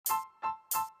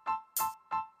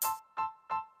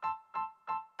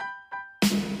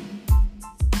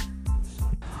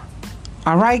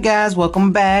All right, guys,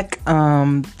 welcome back.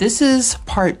 This is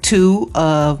part 2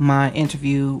 of my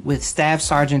interview with Staff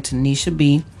Sergeant Tanisha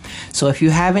B. So if you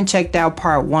haven't checked out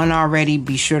part 1 already,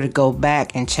 be sure to go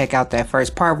back and check out that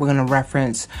first part. We're going to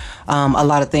reference a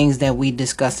lot of things that we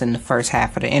discussed in the first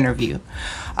half of the interview.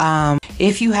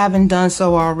 If you haven't done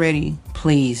so already,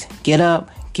 please get up,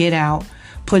 get out,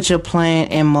 put your plan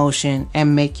in motion,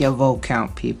 and make your vote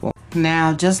count, people.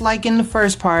 Now, just like in the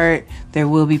first part, there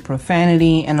will be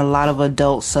profanity and a lot of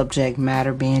adult subject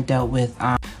matter being dealt with.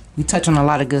 We touch on a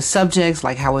lot of good subjects,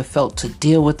 like how it felt to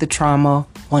deal with the trauma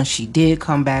once she did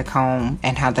come back home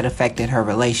and how that affected her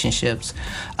relationships.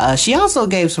 She also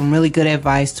gave some really good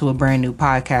advice to a brand new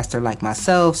podcaster like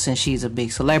myself, since she's a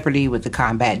big celebrity with the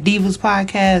Combat Divas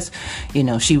podcast. You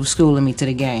know, she was schooling me to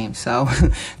the game. So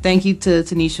thank you to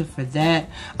Tanisha for that.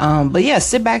 But yeah,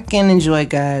 sit back and enjoy,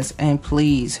 guys, and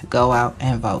please go out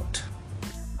and vote.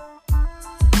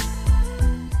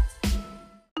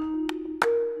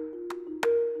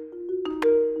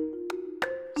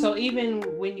 So even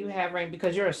when you have rank,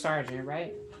 because you're a sergeant,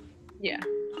 right? Yeah,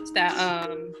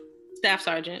 staff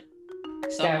sergeant.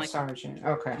 Staff sergeant.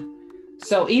 Okay.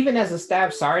 So even as a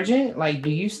staff sergeant, like,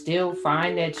 do you still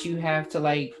find that you have to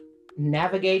like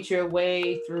navigate your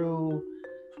way through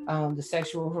the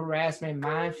sexual harassment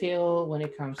minefield when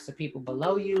it comes to people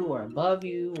below you or above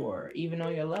you or even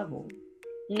on your level?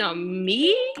 No,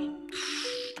 me,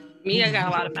 I got a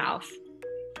lot of mouth.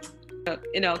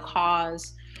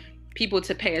 Cause people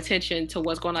to pay attention to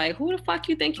what's going on. Like, who the fuck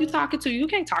you think you talking to? You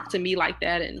can't talk to me like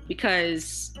that. And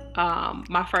because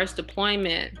my first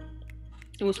deployment,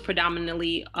 it was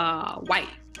predominantly white.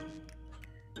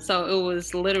 So it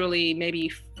was literally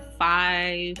maybe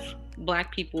 5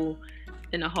 Black people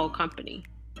in the whole company.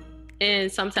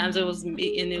 And sometimes it was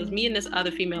me and this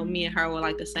other female. Me and her were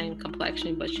like the same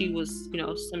complexion, but she was,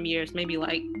 some years, maybe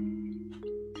like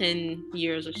 10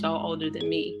 years or so older than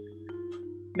me,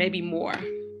 maybe more.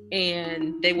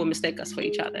 And they would mistake us for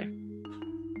each other.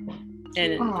 And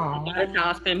a lot of times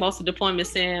I spend most of the deployment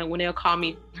saying, when they'll call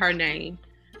me her name,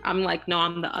 I'm like, no,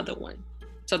 I'm the other one.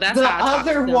 So that's the how I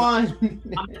other one.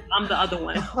 I'm the other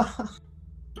one.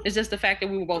 It's just the fact that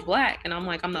we were both Black, and I'm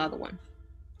like, I'm the other one.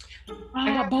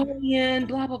 Bullying,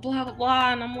 blah blah blah blah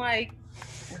blah, and I'm like,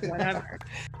 whatever.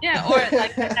 Yeah, or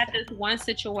like I had this one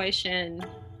situation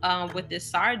with this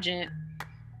sergeant.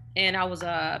 And I was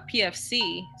a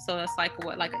PFC, so that's like an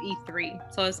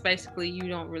E3. So it's basically you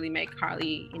don't really make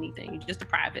hardly anything, you're just a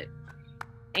private.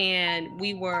 And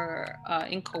we were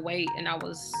in Kuwait, and I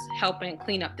was helping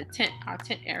clean up our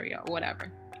tent area or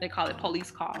whatever. They call it police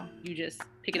call. You just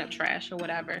picking up trash or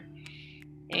whatever.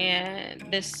 And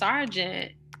this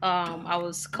sergeant, I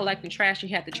was collecting trash. He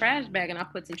had the trash bag, and I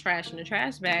put some trash in the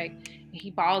trash bag. And he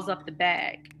balls up the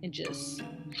bag and just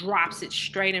drops it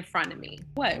straight in front of me.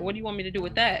 What do you want me to do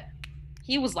with that?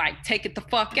 He was like, take it the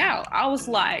fuck out. I was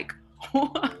like,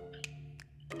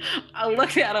 I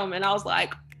looked at him and I was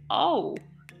like, oh.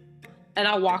 And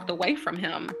I walked away from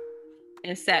him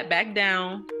and sat back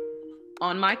down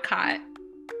on my cot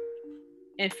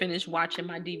and finished watching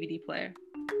my DVD player.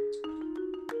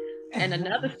 And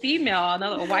another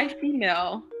white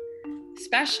female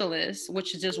specialist,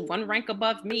 which is just one rank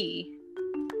above me,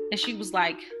 and she was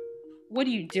like, what are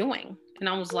you doing? And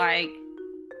I was like,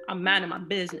 I'm minding my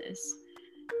business.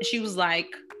 And she was like,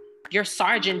 your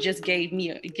sergeant just gave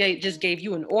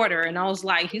you an order. And I was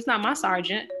like, he's not my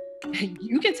sergeant.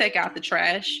 You can take out the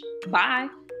trash. Bye.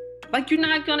 Like, you're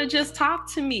not gonna just talk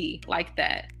to me like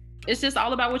that. It's just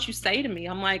all about what you say to me.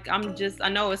 I'm like, I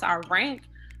know it's our rank,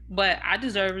 but I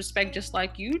deserve respect just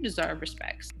like you deserve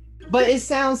respect. But it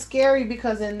sounds scary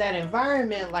because in that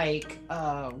environment, like,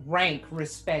 rank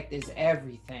respect is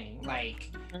everything.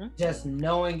 Like, just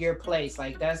knowing your place.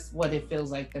 Like, that's what it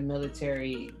feels like the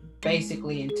military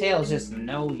basically entails. Just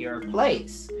know your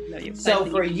place. So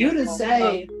for you to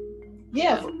say,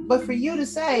 but for you to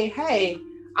say, hey,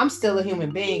 I'm still a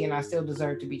human being and I still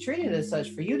deserve to be treated as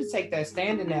such, for you to take that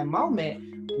stand in that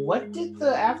moment, what did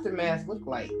the aftermath look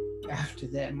like after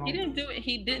that moment?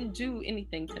 He didn't do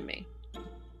anything to me.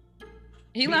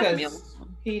 He left me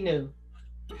alone. He knew.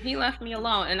 He left me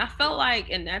alone. And I felt like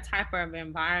in that type of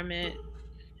environment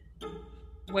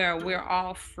where we're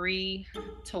all free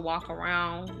to walk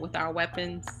around with our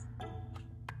weapons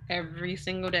every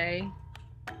single day.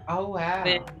 Oh, wow.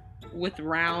 With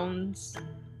rounds.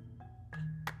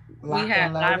 Locked we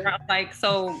had and like,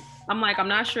 so I'm like, I'm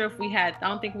not sure if I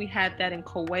don't think we had that in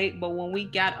Kuwait, but when we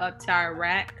got up to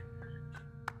Iraq,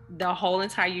 the whole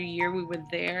entire year we were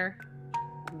there,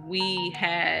 we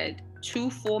had 2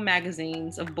 full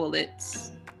magazines of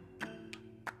bullets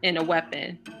in a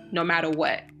weapon, no matter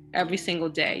what. every single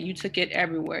day. You took it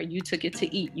everywhere. You took it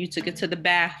to eat. You took it to the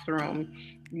bathroom.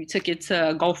 You took it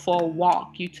to go for a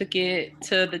walk. You took it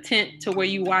to the tent to where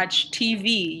you watch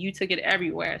TV. You took it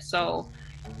everywhere. So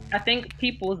I think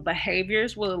people's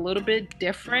behaviors were a little bit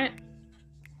different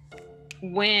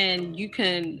when you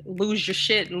can lose your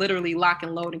shit, literally lock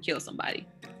and load and kill somebody.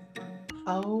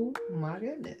 Oh my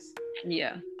goodness.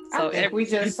 Yeah. So I think we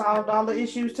just solved all the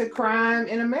issues to crime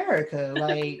in America.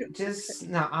 Like, just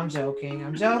no, I'm joking.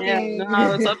 I'm joking. Yeah,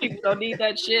 no, some people don't need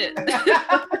that shit.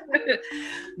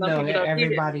 No,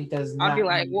 everybody does not. I'll be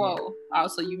like, whoa. Oh,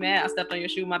 so you mad? I stepped on your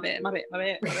shoe. My bad.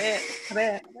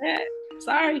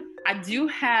 Sorry. I do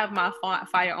have my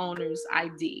fire owner's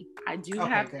ID. I do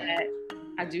have that.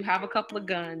 I do have a couple of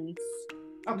guns.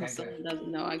 Okay. Someone doesn't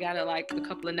know. I got a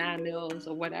couple of 9mm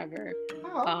or whatever.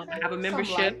 Oh, okay. I have a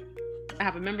membership. I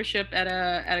have a membership at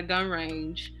a gun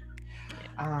range.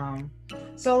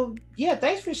 So yeah,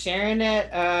 thanks for sharing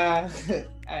that.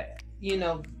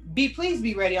 Please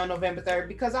be ready on November 3rd,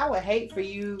 because I would hate for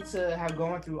you to have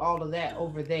gone through all of that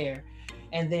over there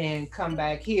and then come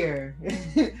back here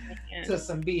to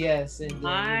some BS. And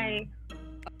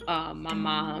my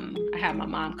mom, I had my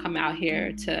mom come out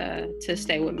here to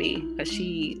stay with me because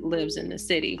she lives in the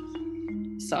city.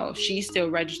 So she's still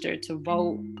registered to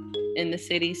vote in the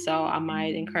city. So I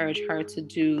might encourage her to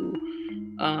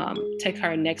take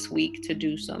her next week to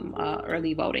do some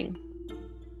early voting.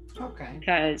 Okay.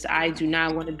 Because I do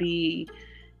not want to be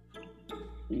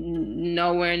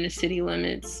nowhere in the city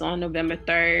limits on November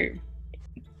 3rd.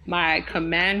 My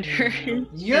commander.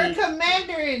 Your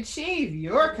commander-in-chief.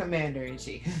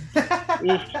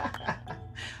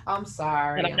 I'm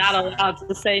sorry. And I'm not allowed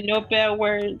to say no bad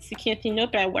words. You can't say no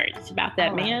bad words about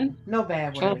that man. No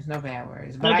bad words. But no bad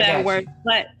words.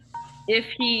 But if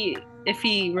he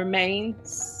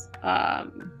remains,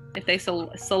 if they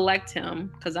select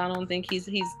him, because I don't think he's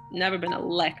never been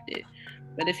elected,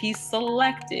 but if he's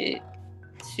selected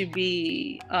to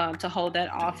be to hold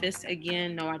that office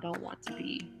again, no, I don't want to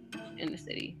be in the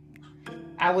city.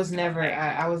 I was never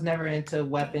into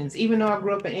weapons, even though I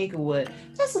grew up in Inglewood.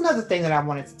 That's another thing that I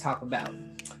wanted to talk about.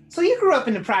 So you grew up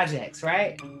in the projects,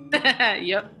 right?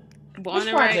 Yep. Which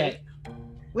project?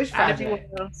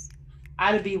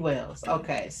 Ida B. Wells.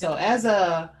 Okay, so as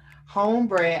a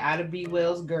homebred Ida B.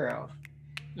 Wells girl,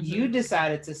 you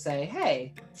decided to say,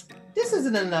 hey, this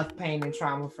isn't enough pain and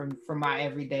trauma for my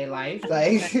everyday life.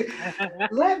 Like,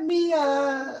 let me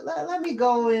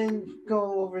go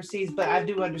overseas. But I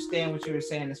do understand what you were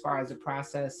saying as far as the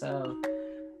process of,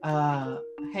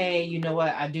 hey, you know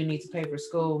what? I do need to pay for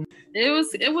school.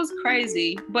 It was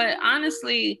crazy, but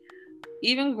honestly,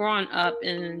 even growing up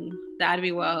in the Ida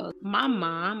B. Wells, my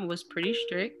mom was pretty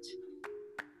strict,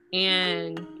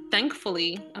 and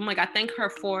thankfully, I thank her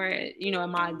for it, in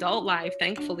my adult life,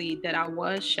 thankfully that I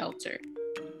was sheltered,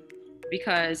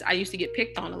 because I used to get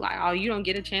picked on a lot. Oh, you don't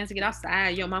get a chance to get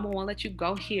outside. Your mama won't let you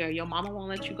go here. Your mama won't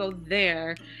let you go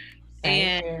there.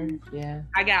 And yeah,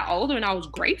 I got older and I was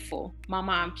grateful. My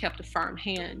mom kept a firm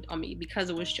hand on me because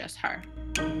it was just her.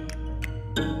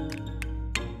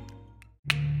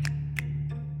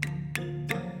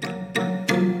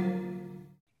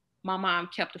 My mom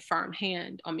kept a firm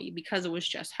hand on me because it was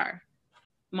just her.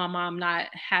 My mom not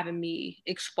having me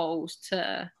exposed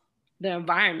to the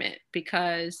environment,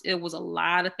 because it was a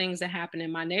lot of things that happened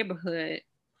in my neighborhood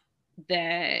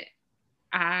that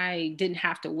I didn't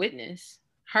have to witness.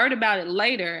 Heard about it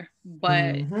later,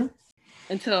 but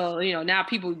until, now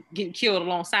people getting killed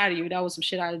alongside of you, that was some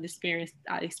shit I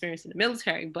experienced in the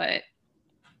military, but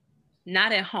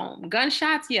not at home.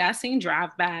 Gunshots, yeah, I seen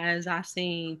drive-bys, I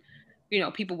seen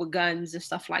people with guns and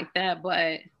stuff like that,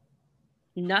 but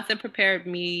nothing prepared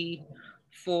me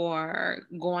for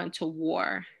going to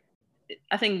war.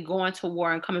 I think going to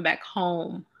war and coming back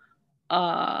home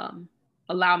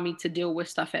allowed me to deal with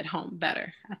stuff at home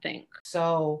better, I think.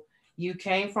 So you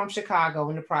came from Chicago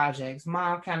in the projects.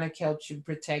 Mom kind of kept you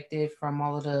protected from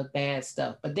all of the bad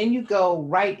stuff, but then you go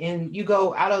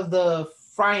out of the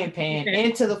frying pan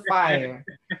into the fire.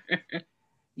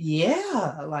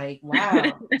 Yeah, like,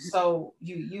 wow. So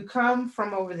you come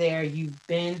from over there, you've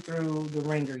been through the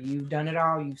ringer, you've done it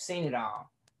all, you've seen it all.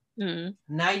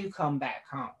 Now you come back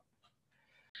home.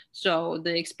 So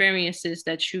the experiences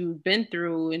that you've been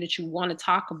through and that you want to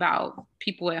talk about,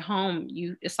 people at home,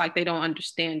 it's like they don't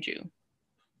understand you.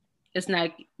 It's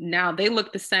like now they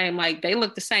look the same,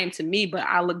 to me, but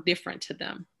I look different to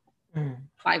them.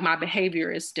 Like my behavior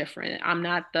is different. I'm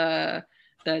not the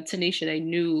Tanisha they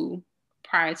knew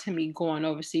prior to me going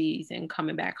overseas and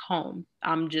coming back home.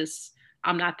 I'm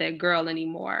not that girl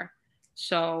anymore.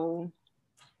 So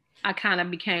I kind of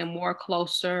became more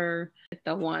closer with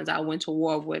the ones I went to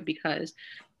war with because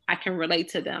I can relate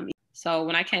to them. So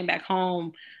when I came back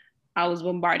home, I was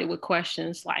bombarded with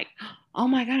questions like, oh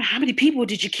my God, how many people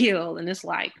did you kill? And it's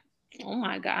like, oh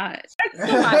my God.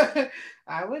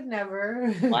 I would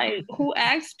never. Like, who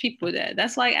asks people that?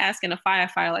 That's like asking a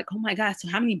firefighter, like, oh my God, so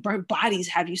how many burnt bodies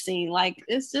have you seen? Like,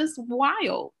 it's just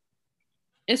wild.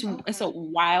 It's a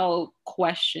wild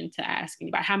question to ask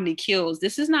anybody. How many kills?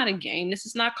 This is not a game. This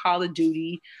is not Call of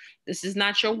Duty. This is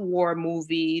not your war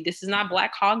movie. This is not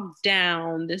Black Hawk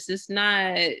Down. This is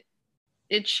not.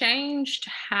 It changed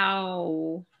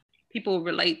how people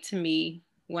relate to me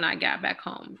when I got back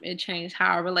home. It changed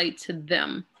how I relate to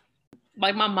them.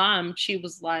 Like my mom, she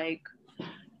was like,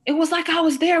 it was like I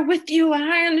was there with you and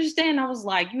I understand. I was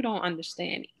like, you don't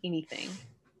understand anything.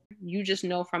 You just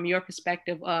know from your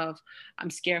perspective of I'm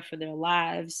scared for their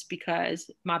lives because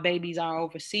my babies are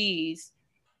overseas,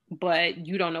 but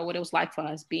you don't know what it was like for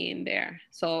us being there.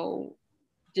 So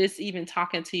just even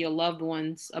talking to your loved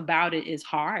ones about it is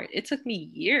hard. It took me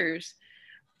years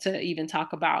to even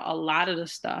talk about a lot of the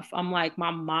stuff. I'm like,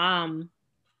 my mom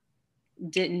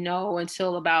didn't know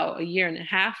until about a year and a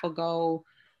half ago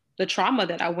the trauma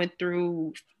that I went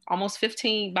through almost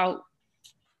 15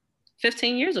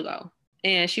 years ago.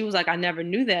 And she was like, I never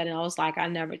knew that. And I was like, I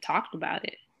never talked about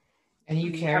it. And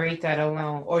you carried that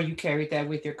alone, or you carried that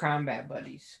with your combat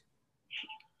buddies?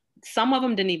 Some of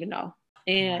them didn't even know.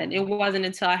 And it wasn't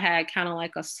until I had kind of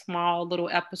like a small little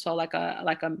episode, like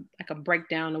a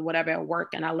breakdown or whatever at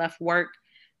work. And I left work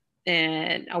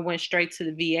and I went straight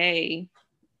to the VA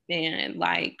and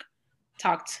like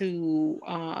talked to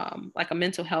like a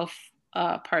mental health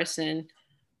person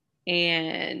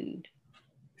and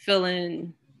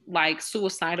feeling like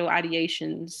suicidal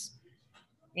ideations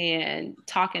and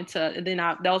talking to, and then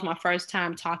that was my first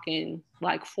time talking,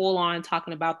 like full on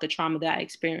talking about the trauma that I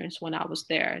experienced when I was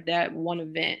there, that one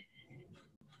event.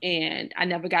 And I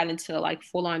never got into like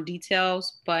full on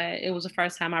details, but it was the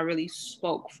first time I really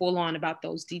spoke full on about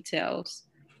those details.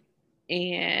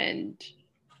 And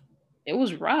it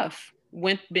was rough.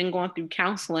 Been going through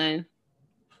counseling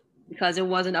because it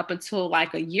wasn't up until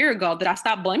like a year ago that I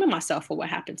stopped blaming myself for what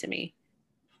happened to me.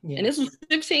 Yeah. And this was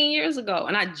 15 years ago.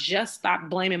 And I just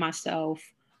stopped blaming myself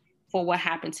for what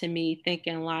happened to me,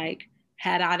 thinking like,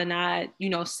 had I not,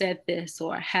 said this,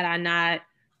 or had I not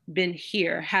been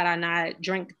here, had I not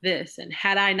drank this, and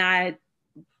had I not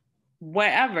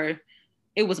whatever,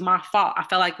 it was my fault. I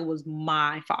felt like it was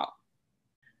my fault.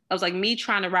 I was like me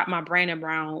trying to wrap my brain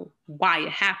around why it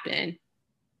happened.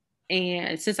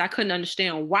 And since I couldn't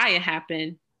understand why it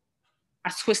happened,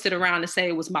 I twisted around to say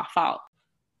it was my fault.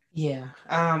 Yeah.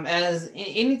 As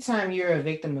anytime you're a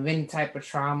victim of any type of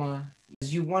trauma,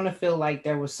 you want to feel like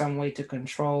there was some way to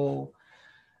control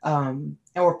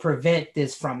or prevent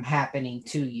this from happening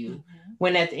to you. Mm-hmm.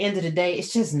 When at the end of the day,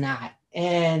 it's just not.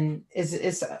 And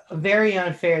it's very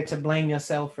unfair to blame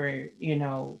yourself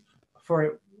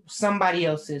for somebody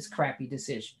else's crappy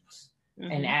decisions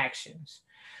mm-hmm. and actions.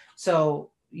 So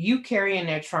you carrying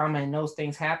that trauma and those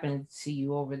things happening to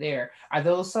you over there, are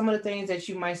those some of the things that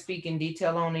you might speak in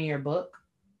detail on in your book?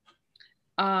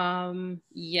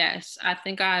 Yes, I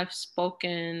think I've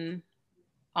spoken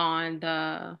on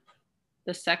the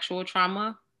sexual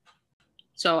trauma.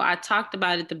 So I talked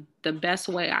about it the best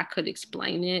way I could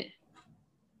explain it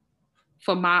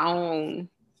for my own,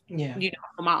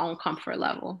 for my own comfort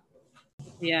level.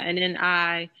 Yeah, and then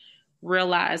I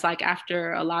realized, like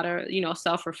after a lot of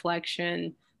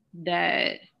self-reflection,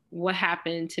 that what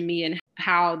happened to me and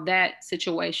how that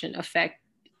situation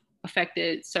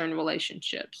affected certain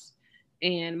relationships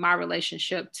and my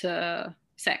relationship to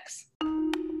sex.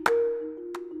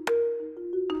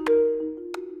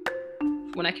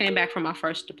 When I came back from my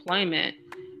first deployment,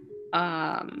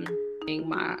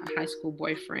 my high school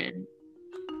boyfriend,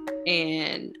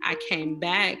 and I came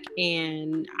back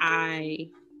and I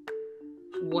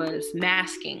was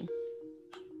masking.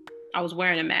 I was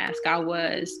wearing a mask. I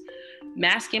was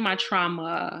masking my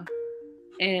trauma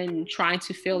and trying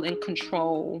to feel in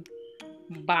control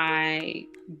by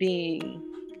being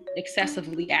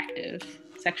excessively active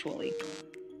sexually.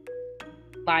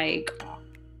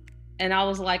 And I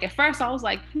was like, at first I was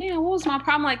like, man, what was my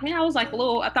problem? Like, man, I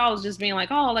thought I was just being like,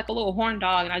 oh, like a little horn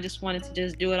dog. And I just wanted to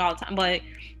just do it all the time. But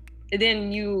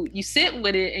then you sit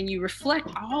with it and you reflect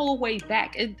all the way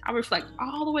back. I reflect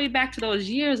all the way back to those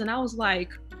years. And I was like,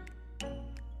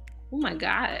 oh my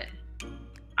God,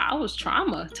 I was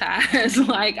traumatized.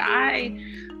 Like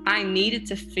I needed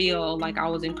to feel like I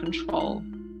was in control.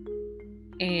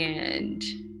 And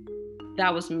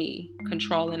that was me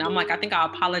controlling. I'm like, I think I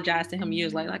apologized to him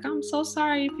years later. Like, I'm so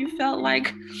sorry if you felt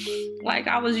like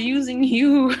I was using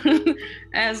you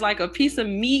as like a piece of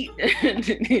meat.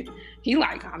 He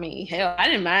like, I mean, hell, I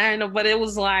didn't mind, but it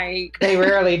was like they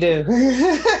rarely do.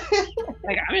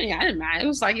 Like, I mean, I didn't mind. It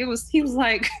was like he was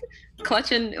like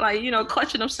clutching, like,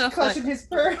 clutching himself, clutching like, his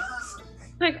pearls.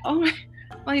 Like, oh my,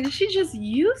 like, did she just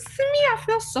use me? I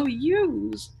feel so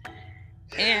used.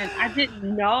 And I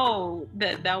didn't know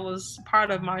that was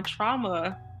part of my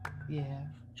trauma. Yeah.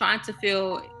 Trying to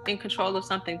feel in control of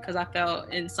something because I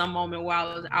felt in some moment where I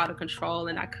was out of control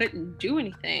and I couldn't do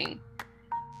anything.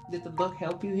 Did the book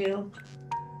help you heal?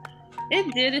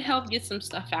 It did. It helped get some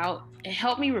stuff out. It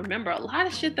helped me remember a lot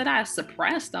of shit that I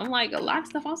suppressed. I'm like, a lot of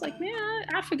stuff I was like, man,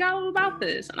 I forgot all about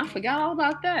this and I forgot all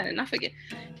about that. And I forget.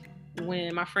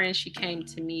 When my friend, she came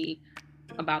to me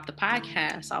about the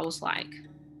podcast, I was like,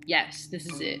 yes, this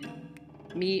is it.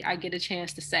 Me, I get a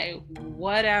chance to say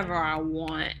whatever I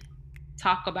want,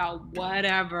 talk about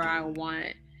whatever I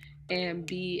want, and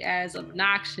be as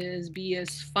obnoxious, be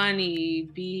as funny,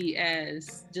 be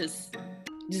as just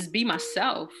be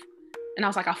myself. And I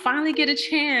was like, I finally get a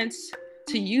chance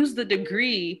to use the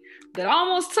degree that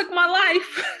almost took my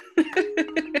life.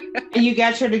 And you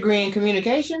got your degree in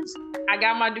communications? I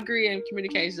got my degree in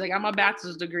communications. I got my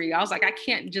bachelor's degree. I was like, I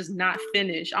can't just not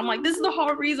finish. I'm like, this is the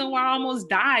whole reason why I almost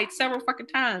died several fucking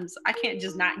times. I can't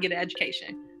just not get an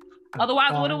education.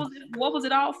 Otherwise, what was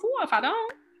it all for if I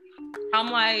don't? I'm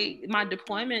like, my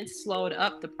deployment slowed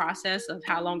up the process of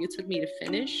how long it took me to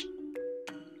finish.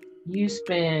 You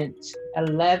spent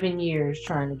 11 years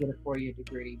trying to get a 4-year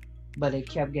degree, but it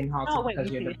kept getting halted because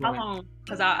of your deployment. How long?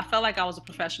 Because I felt like I was a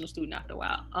professional student after a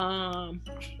while. I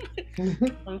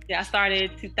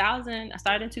started in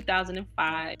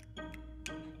 2005.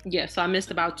 Yeah, so I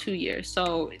missed about 2 years.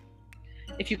 So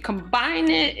if you combine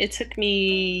it, it took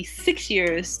me 6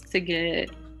 years to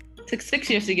get a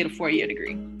 4-year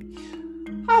degree.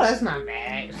 Oh, that's not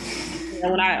bad.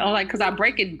 And when because I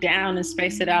break it down and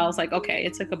space it out, I was like, okay,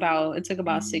 it took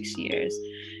about 6 years.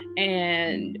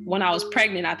 And when I was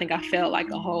pregnant, I think I felt like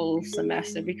a whole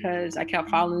semester because I kept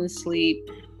falling asleep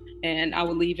and I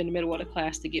would leave in the middle of the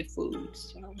class to get food.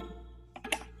 So,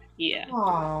 yeah.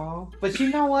 Oh, but you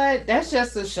know what? That's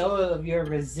just a show of your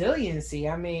resiliency.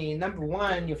 I mean, number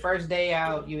one, your first day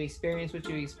out, you experience what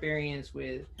you experienced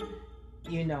with,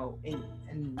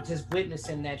 and just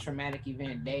witnessing that traumatic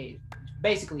event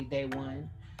basically day one.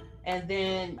 And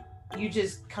then you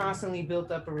just constantly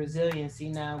built up a resiliency.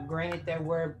 Now, granted, there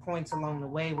were points along the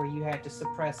way where you had to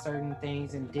suppress certain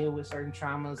things and deal with certain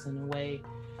traumas in a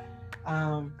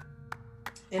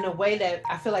way that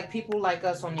I feel like people like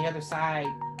us on the other side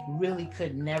really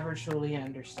could never truly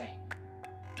understand.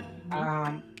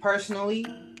 Personally,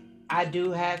 I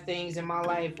do have things in my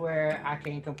life where I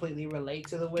can completely relate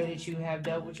to the way that you have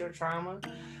dealt with your trauma.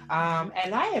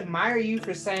 And I admire you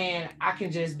for saying I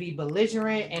can just be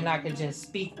belligerent and I can just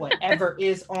speak whatever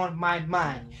is on my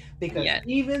mind. Because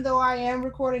even though I am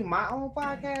recording my own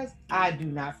podcast, I do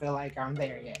not feel like I'm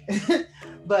there yet.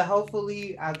 But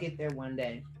hopefully I'll get there one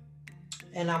day.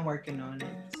 And I'm working on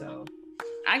it. So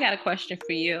I got a question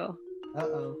for you.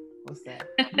 Uh-oh. What's that?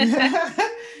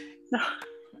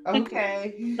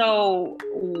 Okay. So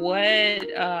what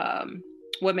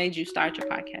made you start your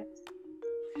podcast?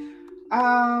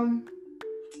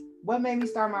 What made me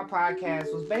start my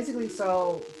podcast was basically,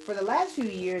 so for the last few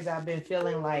years, I've been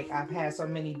feeling like I've had so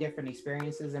many different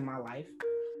experiences in my life.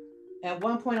 At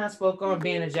one point, I spoke on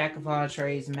being a jack of all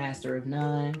trades, master of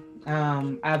none.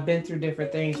 I've been through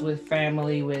different things with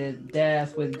family, with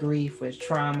death, with grief, with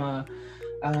trauma.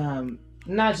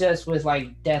 Not just with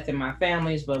like death in my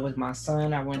families, but with my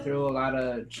son. I went through a lot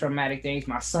of traumatic things.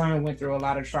 My son went through a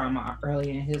lot of trauma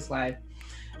early in his life.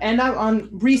 And I've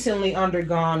recently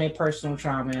undergone a personal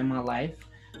trauma in my life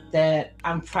that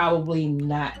I'm probably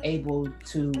not able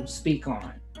to speak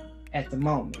on at the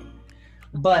moment.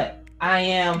 But I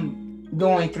am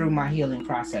going through my healing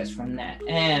process from that.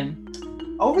 And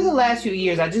over the last few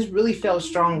years, I just really felt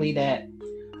strongly that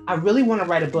I really want to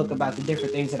write a book about the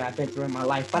different things that I've been through in my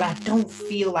life, but I don't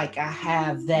feel like I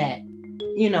have that,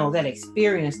 that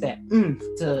experience, that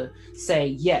to say,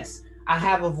 yes, I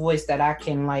have a voice that I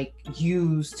can like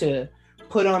use to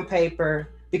put on paper,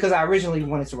 because I originally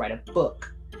wanted to write a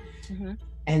book. Mm-hmm.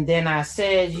 And then I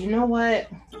said, you know what?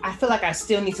 I feel like I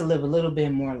still need to live a little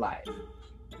bit more life.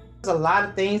 There's a lot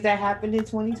of things that happened in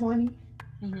 2020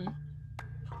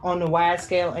 on the wide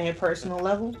scale and personal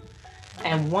level.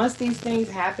 And once these things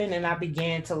happened and I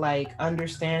began to like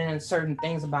understand certain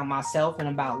things about myself and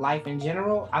about life in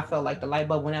general, I felt like the light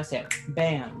bulb went out and said,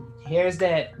 bam, here's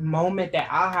that moment, that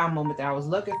aha moment that I was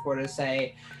looking for, to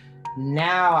say,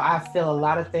 now I feel a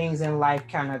lot of things in life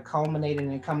kind of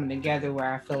culminating and coming together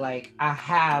where I feel like I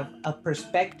have a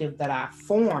perspective that I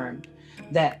formed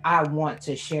that I want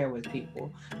to share with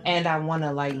people. And I want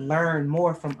to like learn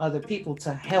more from other people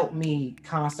to help me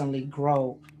constantly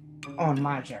grow on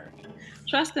my journey.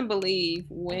 Trust and believe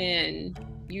when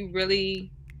you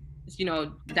really,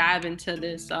 dive into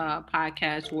this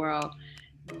podcast world,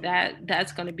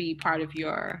 that's going to be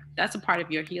that's a part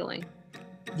of your healing.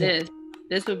 Yeah.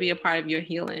 This will be a part of your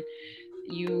healing.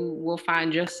 You will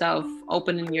find yourself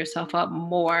opening yourself up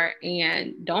more,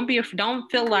 and don't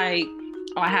feel like,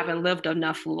 oh, I haven't lived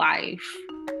enough life.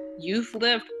 You've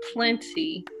lived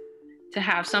plenty to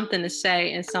have something to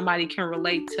say, and somebody can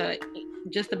relate to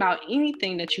just about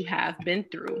anything that you have been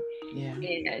through. Yeah.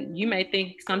 And you may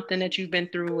think something that you've been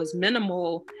through was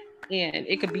minimal, and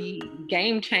it could be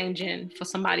game changing for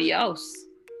somebody else.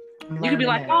 You could be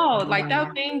like, oh, like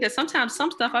that thing that sometimes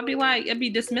some stuff I'd be like, it'd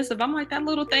be dismissive. I'm like, that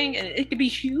little thing, and it could be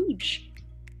huge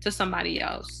to somebody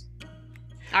else.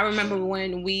 I remember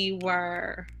when we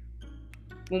were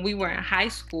in high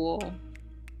school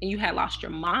and you had lost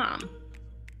your mom.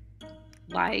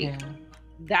 Like,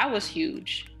 that was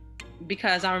huge,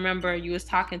 because I remember you was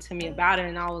talking to me about it,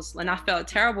 and I felt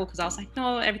terrible because I was like,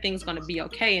 no, everything's going to be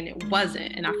okay. And it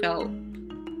wasn't. And I felt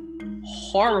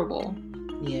horrible.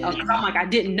 Yeah. I'm like, I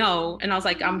didn't know. And I was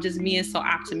like, I'm just being so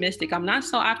optimistic. I'm not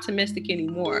so optimistic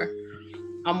anymore.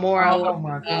 I'm more. Oh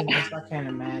my goodness, I can't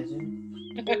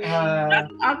imagine.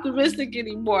 Not optimistic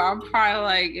anymore. I'm probably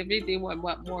like, if anything,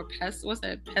 more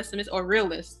pessimist or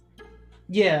realist?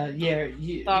 Yeah.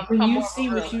 When you see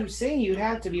what you've seen, you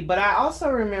have to be. But I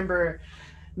also remember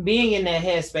being in that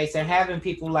headspace and having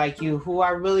people like you who I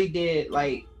really did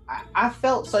like. I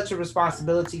felt such a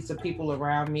responsibility to people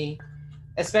around me,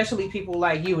 especially people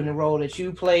like you in the role that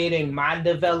you played in my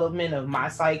development of my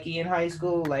psyche in high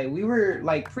school. Like, we were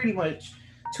like pretty much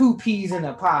two peas in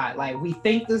a pod. Like, we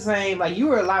think the same. Like, you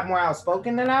were a lot more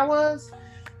outspoken than I was,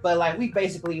 but like we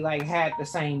basically like had the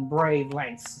same brave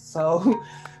lengths. So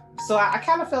I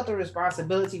kind of felt the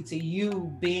responsibility to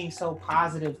you being so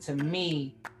positive to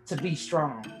me to be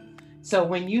strong. So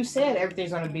when you said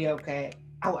everything's gonna be okay,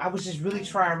 I was just really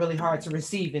trying really hard to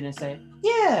receive it and say,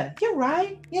 yeah, you're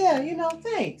right. Yeah,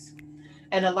 thanks.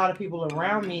 And a lot of people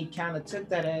around me kind of took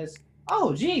that as,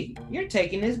 oh, gee, you're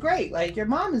taking this great. Like, your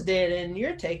mom is dead and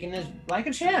you're taking this like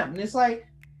a champ. And it's like,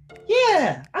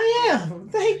 yeah, I am.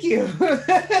 Thank you.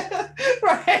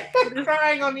 Right? I'm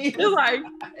crying on you. You're like,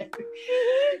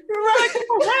 right.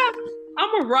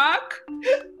 I'm a rock. I'm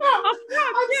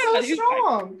so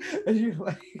strong. Like, you're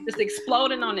like, just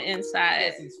exploding on the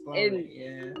inside. Just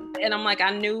exploding, and I'm like,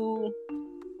 I knew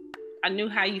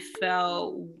how you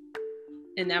felt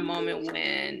in that moment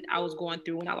when I was going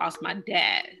through when I lost my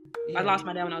dad. Yeah. I lost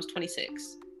my dad when I was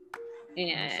 26.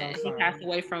 And he passed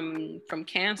away from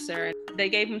cancer. They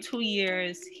gave him 2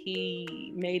 years.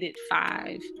 He made it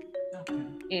 5.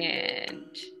 Okay.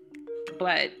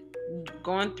 But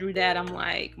going through that, I'm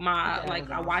like,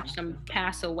 I watched him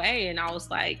pass away, and I was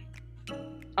like,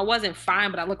 I wasn't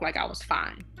fine, but I looked like I was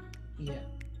fine. Yeah.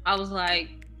 I was like,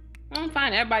 I'm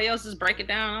fine. Everybody else is breaking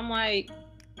down. I'm like,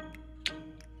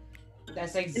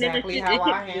 that's exactly how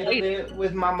I handled it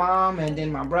with my mom and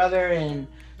then my brother, and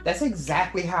that's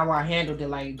exactly how I handled it.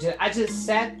 Like, I just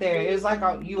sat there. It was like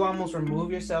you almost remove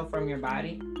yourself from your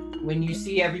body when you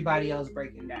see everybody else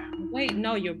breaking down. Wait,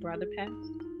 no, your brother passed?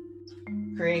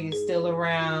 Craig is still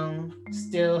around,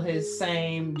 still his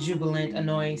same jubilant,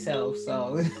 annoying self.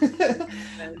 So,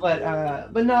 but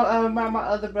no, my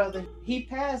other brother, he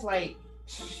passed like,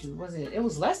 it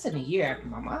was less than a year after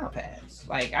my mom passed.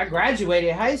 Like, I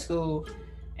graduated high school,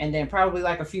 and then probably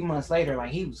like a few months later,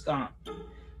 like, he was gone.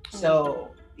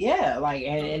 So yeah, like,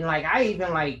 and like I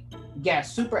even like got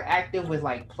super active with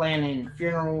like planning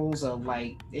funerals of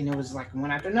like, and it was like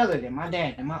one after another, then my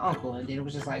dad and my uncle, and then it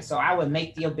was just like, so I would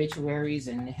make the obituaries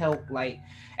and help, like,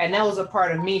 and that was a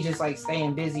part of me just like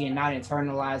staying busy and not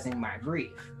internalizing my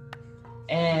grief.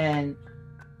 And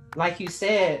like you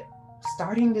said,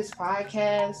 starting this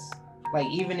podcast, like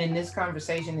even in this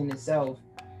conversation in itself,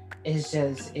 is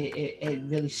just it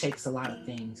really shakes a lot of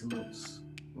things loose.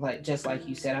 Like, just like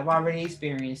you said, I've already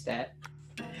experienced that.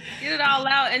 Get it all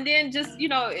out, and then just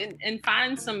and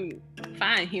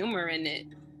find humor in it.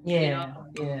 Yeah.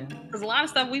 Because a lot of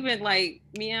stuff we've been like,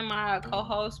 me and my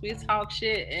co-host, we talk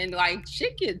shit, and like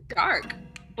shit get dark,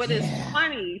 but it's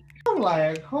funny. I'm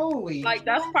like, holy. Like,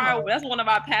 that's one of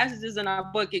our passages in our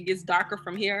book. It gets darker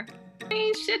from here. I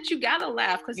mean, shit, you gotta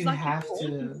laugh because you have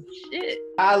to. Shit.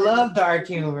 I love dark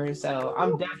humor, so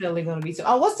I'm definitely gonna be.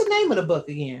 Oh, what's the name of the book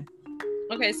again?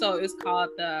 Okay, so it's called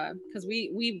because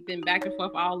we've been back and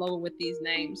forth all over with these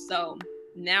names. So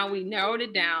now we narrowed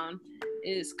it down.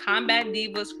 It's Combat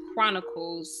Divas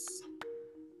Chronicles,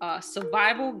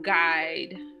 Survival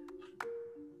Guide.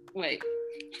 Wait.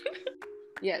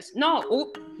 Yes. No.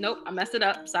 Oop. Nope. I messed it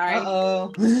up. Sorry.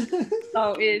 Uh-oh.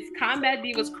 So it's Combat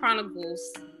Divas Chronicles,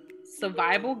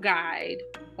 Survival Guide,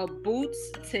 A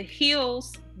Boots to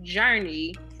Heels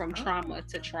Journey from Trauma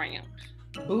to Triumph.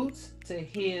 Boots to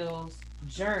Heels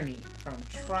Journey from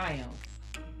Triumph.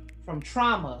 From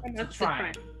Trauma to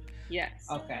Triumph. Yes.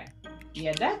 Okay.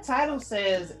 Yeah, that title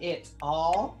says it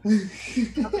all.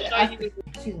 Excuse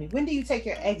me. When do you take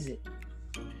your exit?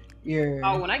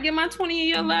 When I get my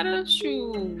 20-year letter,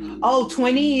 shoot. Oh,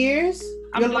 20 years?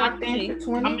 You're locked in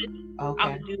for 20?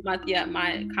 I'm do my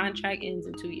contract ends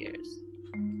in 2 years.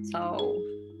 So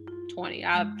 20.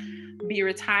 I'll be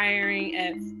retiring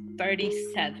at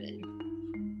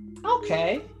 37.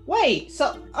 Okay. Wait,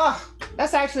 so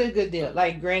that's actually a good deal.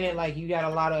 Like, granted, like, you got a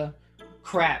lot of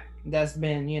crap that's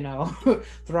been,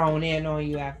 thrown in on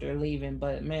you after leaving,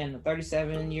 but man,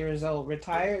 37 years old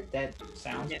retired, that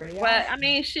sounds pretty awesome. But I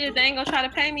mean, shit, they ain't gonna try to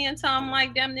pay me until I'm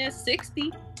like damn near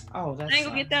 60. Oh, that's I ain't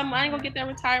gonna get that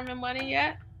retirement money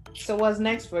yet. So what's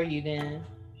next for you then?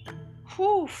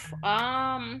 Whew.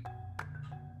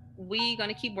 We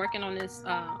gonna keep working on this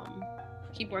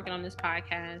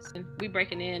podcast, and we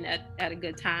breaking in at a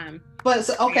good time. But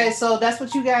so that's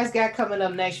what you guys got coming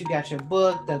up next. You got your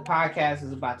book. The podcast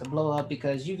is about to blow up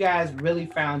because you guys really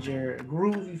found your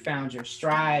groove. You found your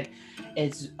stride.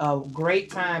 It's a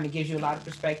great time. It gives you a lot of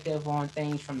perspective on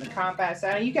things from the combat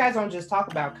side. And you guys don't just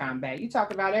talk about combat. You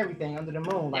talk about everything under the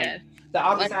moon. Like the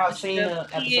August Alsina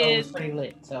episode was pretty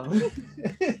lit. So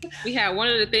we had one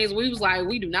of the things we was like,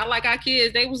 we do not like our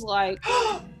kids. They was like,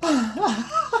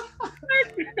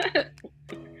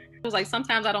 it was like,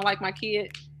 sometimes I don't like my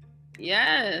kid.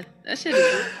 Yeah, that shit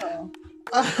is real.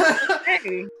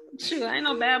 Hey, shoot, I ain't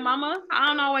no bad mama. I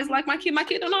don't always like my kid. My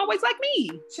kid don't always like me.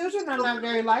 Children are not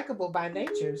very likable by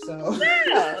nature, so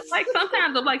yeah. Like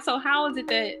sometimes I'm like, so how is it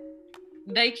that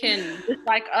they can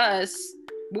dislike us,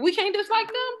 but we can't dislike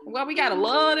them? Well, we gotta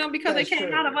love them because they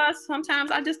came out of us. Sometimes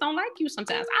I just don't like you.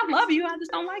 Sometimes I love you. I just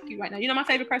don't like you right now. You're my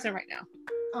favorite person right now.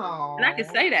 Oh, and I can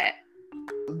say that.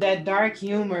 That dark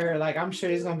humor, like I'm sure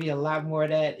there's gonna be a lot more of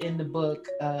that in the book.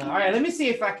 All right, let me see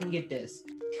if I can get this.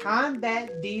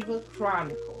 Combat Diva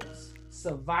Chronicles,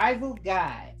 Survival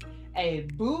Guide, A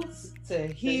Boots to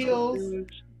Heels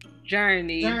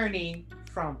Journey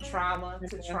from Trauma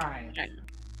to Triumph.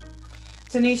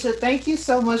 Tanisha, thank you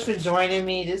so much for joining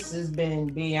me. This has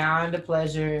been beyond a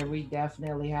pleasure. We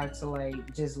definitely have to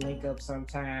just link up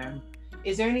sometime.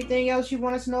 Is there anything else you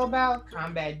want us to know about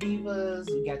Combat Divas?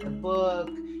 We got the book.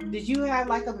 Did you have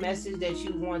a message that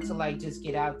you want to just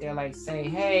get out there, say,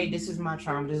 hey, this is my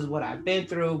trauma, this is what I've been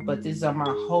through, but these are my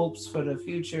hopes for the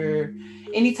future?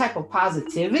 Any type of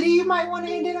positivity you might want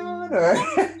to end it on, or? Of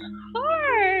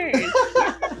course.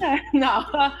 No.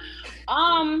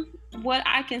 What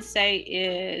I can say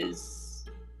is,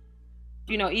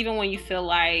 even when you feel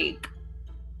like,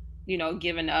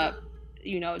 giving up,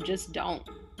 just don't.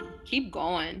 Keep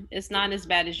going. It's not as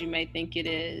bad as you may think it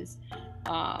is.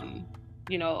 I'll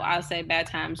say bad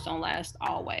times don't last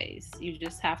always. You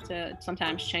just have to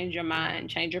sometimes change your mind,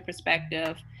 change your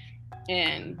perspective,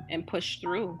 and push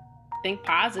through. Think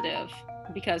positive,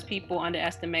 because people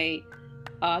underestimate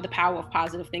the power of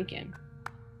positive thinking.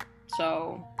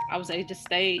 So I would say just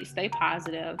stay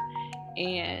positive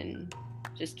and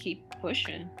just keep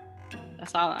pushing.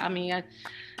 That's all. I mean, I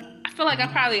feel like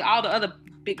all the other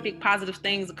big positive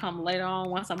things will come later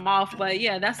on once I'm off. But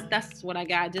yeah, that's what I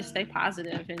got. Just stay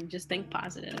positive and just think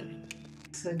positive.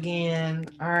 Again,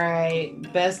 all right.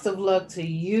 Best of luck to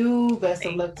you. Best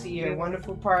of luck to your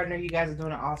wonderful partner. You guys are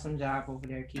doing an awesome job over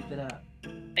there. Keep it up.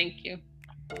 Thank you.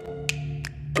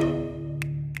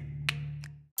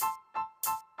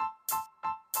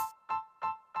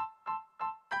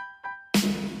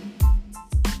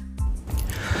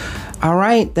 All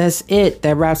right, that's it.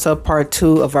 That wraps up part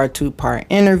 2 of our 2-part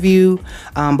interview.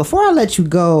 Before I let you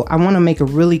go, I want to make a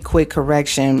really quick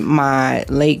correction. My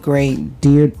late great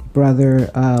dear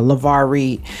brother, LeVar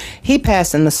Reed, he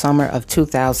passed in the summer of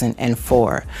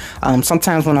 2004.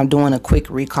 Sometimes when I'm doing a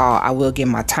quick recall, I will get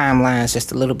my timelines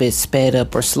just a little bit sped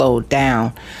up or slowed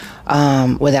down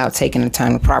without taking the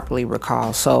time to properly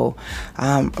recall. So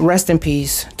rest in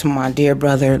peace to my dear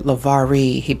brother, LeVar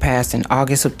Reed. He passed in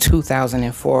August of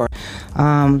 2004.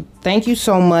 Thank you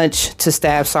so much to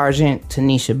Staff Sergeant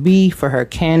Tanisha B. for her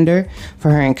candor, for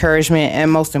her encouragement, and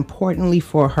most importantly,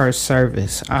 for her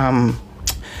service.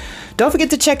 Don't forget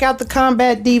to check out the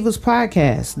Combat Divas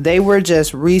podcast. They were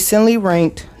just recently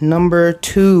ranked number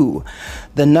 2,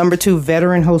 the number 2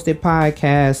 veteran hosted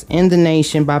podcast in the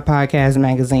nation by Podcast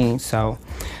Magazine. So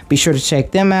be sure to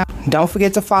check them out. Don't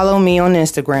forget to follow me on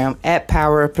Instagram at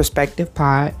Power of Perspective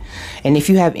Pod. And if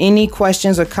you have any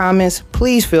questions or comments,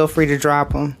 please feel free to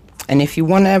drop them. And if you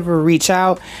want to ever reach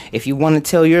out, if you want to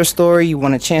tell your story, you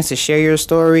want a chance to share your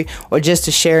story, or just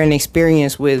to share an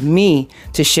experience with me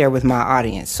to share with my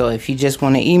audience. So if you just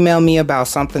want to email me about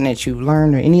something that you've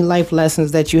learned or any life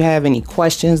lessons that you have, any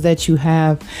questions that you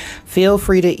have, feel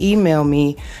free to email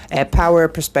me at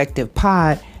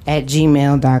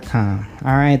powerperspectivepod@gmail.com.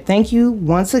 All right. Thank you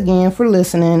once again for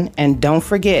listening. And don't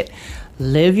forget,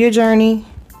 live your journey,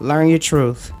 learn your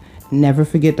truth. Never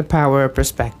forget the power of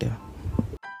perspective.